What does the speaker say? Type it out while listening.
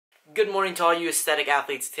Good morning to all you aesthetic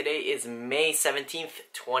athletes. Today is May 17th,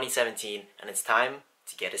 2017, and it's time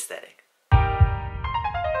to get aesthetic.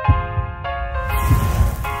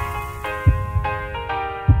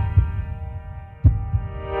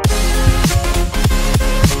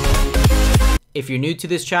 If you're new to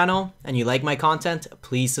this channel and you like my content,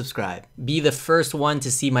 please subscribe. Be the first one to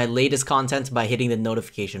see my latest content by hitting the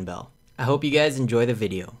notification bell. I hope you guys enjoy the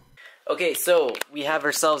video. Okay, so we have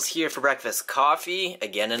ourselves here for breakfast coffee,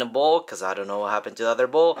 again in a bowl, because I don't know what happened to the other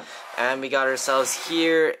bowl. And we got ourselves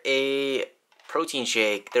here a protein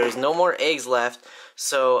shake. There's no more eggs left,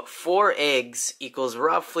 so 4 eggs equals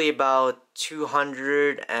roughly about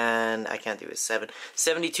 200 and, I can't do it,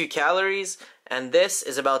 72 calories. And this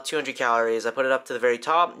is about 200 calories. I put it up to the very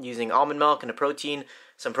top using almond milk and a protein,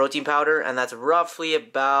 some protein powder, and that's roughly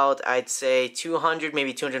about, I'd say, 200,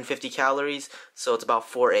 maybe 250 calories. So it's about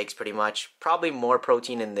 4 eggs pretty much. Probably more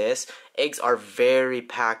protein in this. Eggs are very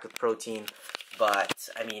packed with protein, but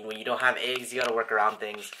I mean, when you don't have eggs, you gotta work around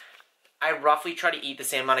things. I roughly try to eat the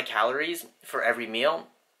same amount of calories for every meal,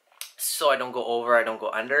 so I don't go over, I don't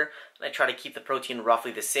go under, and I try to keep the protein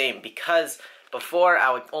roughly the same, because before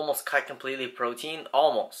I would almost cut completely protein,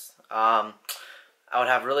 almost. I would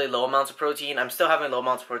have really low amounts of protein. I'm still having low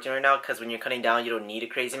amounts of protein right now because when you're cutting down, you don't need a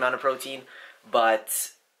crazy amount of protein.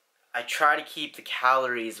 But I try to keep the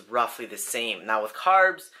calories roughly the same. Now with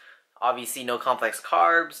carbs, obviously no complex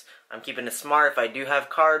carbs. I'm keeping it smart. If I do have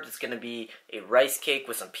carbs, it's going to be a rice cake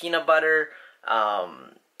with some peanut butter.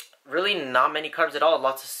 Really not many carbs at all.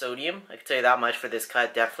 Lots of sodium. I can tell you that much for this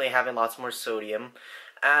cut. Definitely having lots more sodium.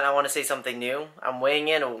 And I want to say something new. I'm weighing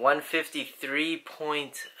in at 153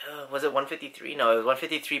 was it 153? No, it was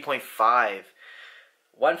 153.5.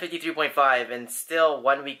 153.5, and still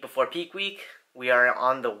 1 week before peak week. We are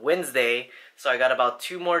on the Wednesday, so I got about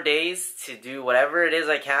 2 more days to do whatever it is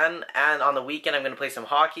I can. And on the weekend, I'm going to play some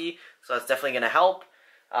hockey, so that's definitely going to help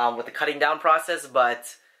with the cutting down process.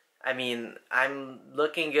 But, I mean, I'm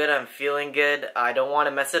looking good. I'm feeling good. I don't want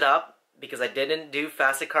to mess it up because I didn't do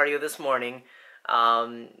fasted cardio this morning.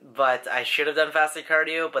 But I should have done fasted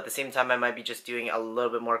cardio, but at the same time I might be just doing a little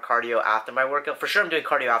bit more cardio after my workout. For sure I'm doing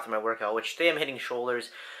cardio after my workout, which today I'm hitting shoulders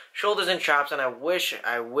and traps, and I wish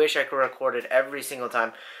I could record it every single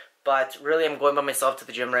time. But really I'm going by myself to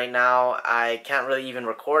the gym right now. I can't really even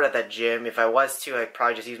record at that gym. If I was to, I'd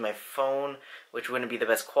probably just use my phone, which wouldn't be the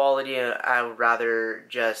best quality. I would rather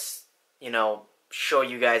just, you know, show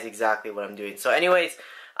you guys exactly what I'm doing. So anyways,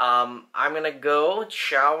 I'm gonna go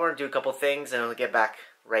shower, do a couple things, and I'll get back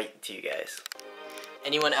right to you guys.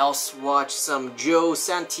 Anyone else watch some Joe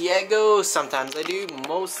Santiago? Sometimes I do,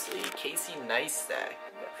 mostly Casey Neistat.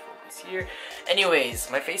 Focus here. Anyways,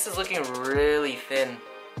 my face is looking really thin.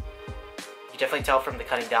 You definitely tell from the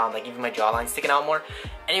cutting down, like even my jawline's sticking out more.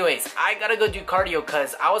 Anyways, I gotta go do cardio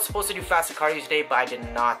because I was supposed to do fasted cardio today, but I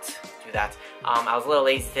did not do that. I was a little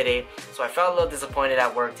lazy today, so I felt a little disappointed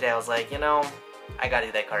at work today. I was like, you know, I gotta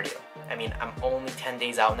do that cardio. I mean, I'm only 10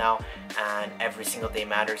 days out now, and every single day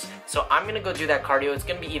matters. So I'm gonna go do that cardio. It's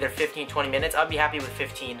gonna be either 15-20 minutes. I'd be happy with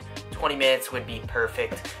 15-20 minutes would be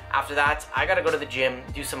perfect. After that, I gotta go to the gym,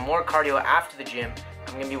 do some more cardio after the gym.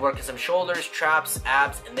 I'm gonna be working some shoulders, traps,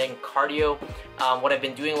 abs, and then cardio. What I've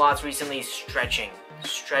been doing lots recently is stretching.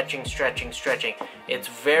 Stretching. It's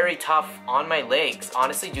very tough on my legs.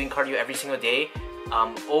 Honestly, doing cardio every single day,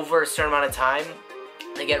 over a certain amount of time,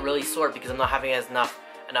 I get really sore because I'm not having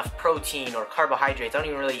enough protein or carbohydrates. I don't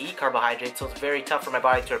even really eat carbohydrates, so it's very tough for my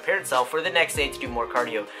body to repair itself for the next day to do more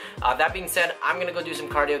cardio. That being said, I'm gonna go do some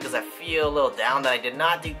cardio because I feel a little down that I did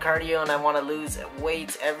not do cardio, and I want to lose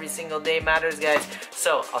weight. Every single day matters, guys.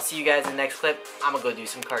 So I'll see you guys in the next clip. I'm gonna go do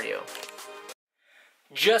some cardio.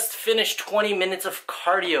 Just finished 20 minutes of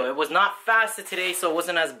cardio. It was not fasted today, so it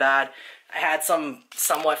wasn't as bad. I had some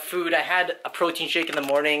somewhat food. I had a protein shake in the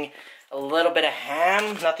morning, a little bit of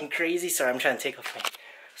ham, nothing crazy. Sorry, I'm trying to take off my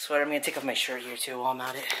sweater. I'm going to take off my shirt here too while I'm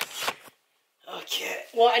at it. Okay.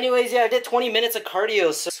 Well, anyways, yeah, I did 20 minutes of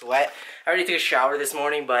cardio, so sweat. I already took a shower this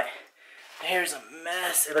morning, but my hair's a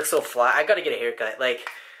mess. It looks so flat. I got to get a haircut. Like,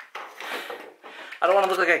 I don't want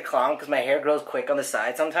to look like a clown because my hair grows quick on the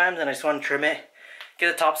side sometimes, and I just want to trim it.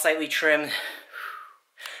 Get the top slightly trimmed.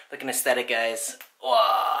 Looking aesthetic, guys.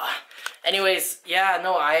 Whoa. Anyways, yeah,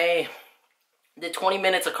 no, I did 20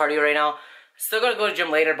 minutes of cardio right now. Still gotta go to the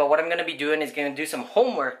gym later, but what I'm gonna be doing is gonna do some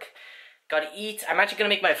homework. Gotta eat. I'm actually gonna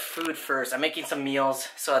make my food first. I'm making some meals,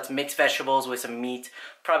 so it's mixed vegetables with some meat.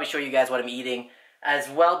 Probably show you guys what I'm eating. As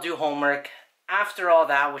well, do homework. After all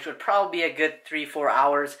that, which would probably be a good 3-4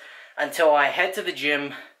 hours until I head to the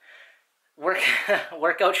gym, work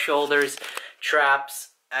out shoulders, traps,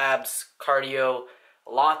 abs, cardio,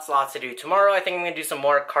 Lots to do. Tomorrow I think I'm going to do some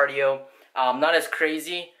more cardio. Not as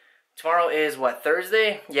crazy. Tomorrow is what,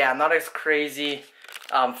 Thursday? Yeah, not as crazy.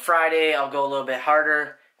 Friday I'll go a little bit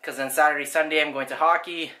harder because then Saturday, Sunday I'm going to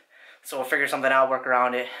hockey. So we'll figure something out, work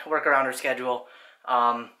around it, work around our schedule.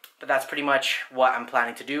 But that's pretty much what I'm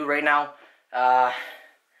planning to do right now. So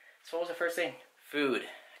what was the first thing? Food.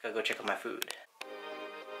 I gotta go check on my food.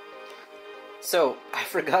 So, I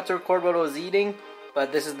forgot to record what I was eating,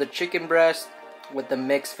 but this is the chicken breast with the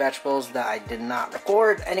mixed vegetables that I did not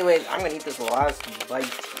record. Anyways, I'm gonna eat this last bite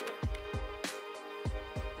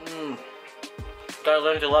here. Gotta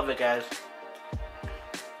learn to love it, guys.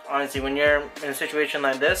 Honestly, when you're in a situation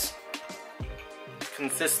like this,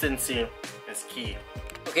 consistency is key.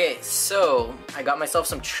 Okay, so I got myself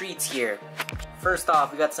some treats here. First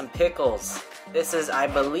off, we got some pickles. This is, I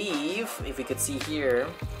believe, if we could see here,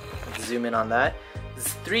 let's zoom in on that. This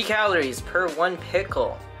is 3 calories per 1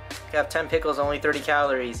 pickle. You have 10 pickles, only 30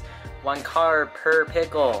 calories. 1 carb per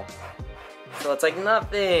pickle. So it's like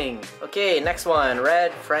nothing. Okay, next one,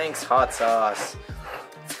 Red Frank's hot sauce.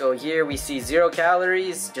 Let's go here, we see 0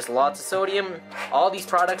 calories, just lots of sodium. All these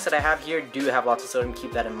products that I have here do have lots of sodium,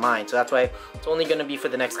 keep that in mind. So that's why it's only gonna be for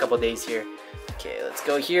the next couple days here. Okay, let's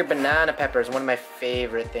go here, banana peppers, one of my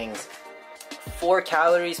favorite things. 4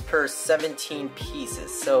 calories per 17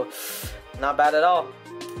 pieces, so not bad at all.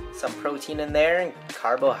 Some protein in there and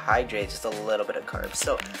carbohydrates, just a little bit of carbs.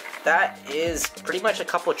 So that is pretty much a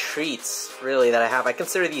couple treats, really, that I have. I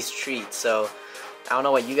consider these treats, so I don't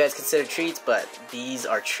know what you guys consider treats, but these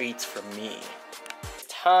are treats for me.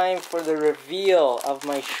 Time for the reveal of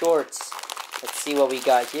my shorts. Let's see what we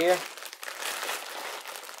got here.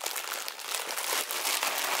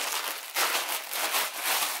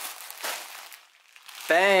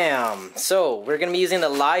 Bam! So, we're going to be using the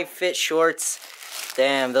Live Fit shorts.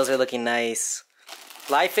 Damn, those are looking nice.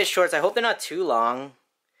 Live Fit shorts, I hope they're not too long.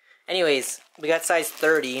 Anyways, we got size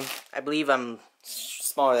 30. I believe I'm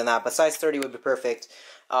smaller than that, but size 30 would be perfect.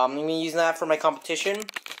 I'm going to be using that for my competition.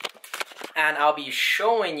 And I'll be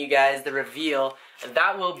showing you guys the reveal.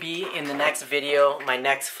 That will be in the next video, my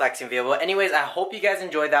next flexing video. But anyways, I hope you guys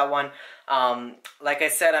enjoyed that one. Like I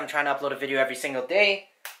said, I'm trying to upload a video every single day.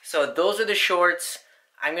 So those are the shorts.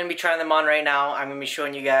 I'm going to be trying them on right now. I'm going to be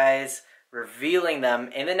showing you guys, revealing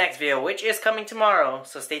them in the next video, which is coming tomorrow.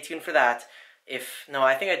 So stay tuned for that. No,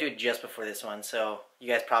 I think I do it just before this one. So you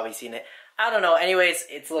guys probably seen it. I don't know. Anyways,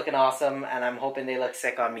 it's looking awesome. And I'm hoping they look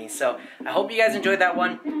sick on me. So I hope you guys enjoyed that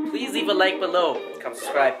one. Please leave a like below. Come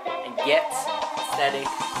subscribe and get aesthetic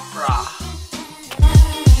bra.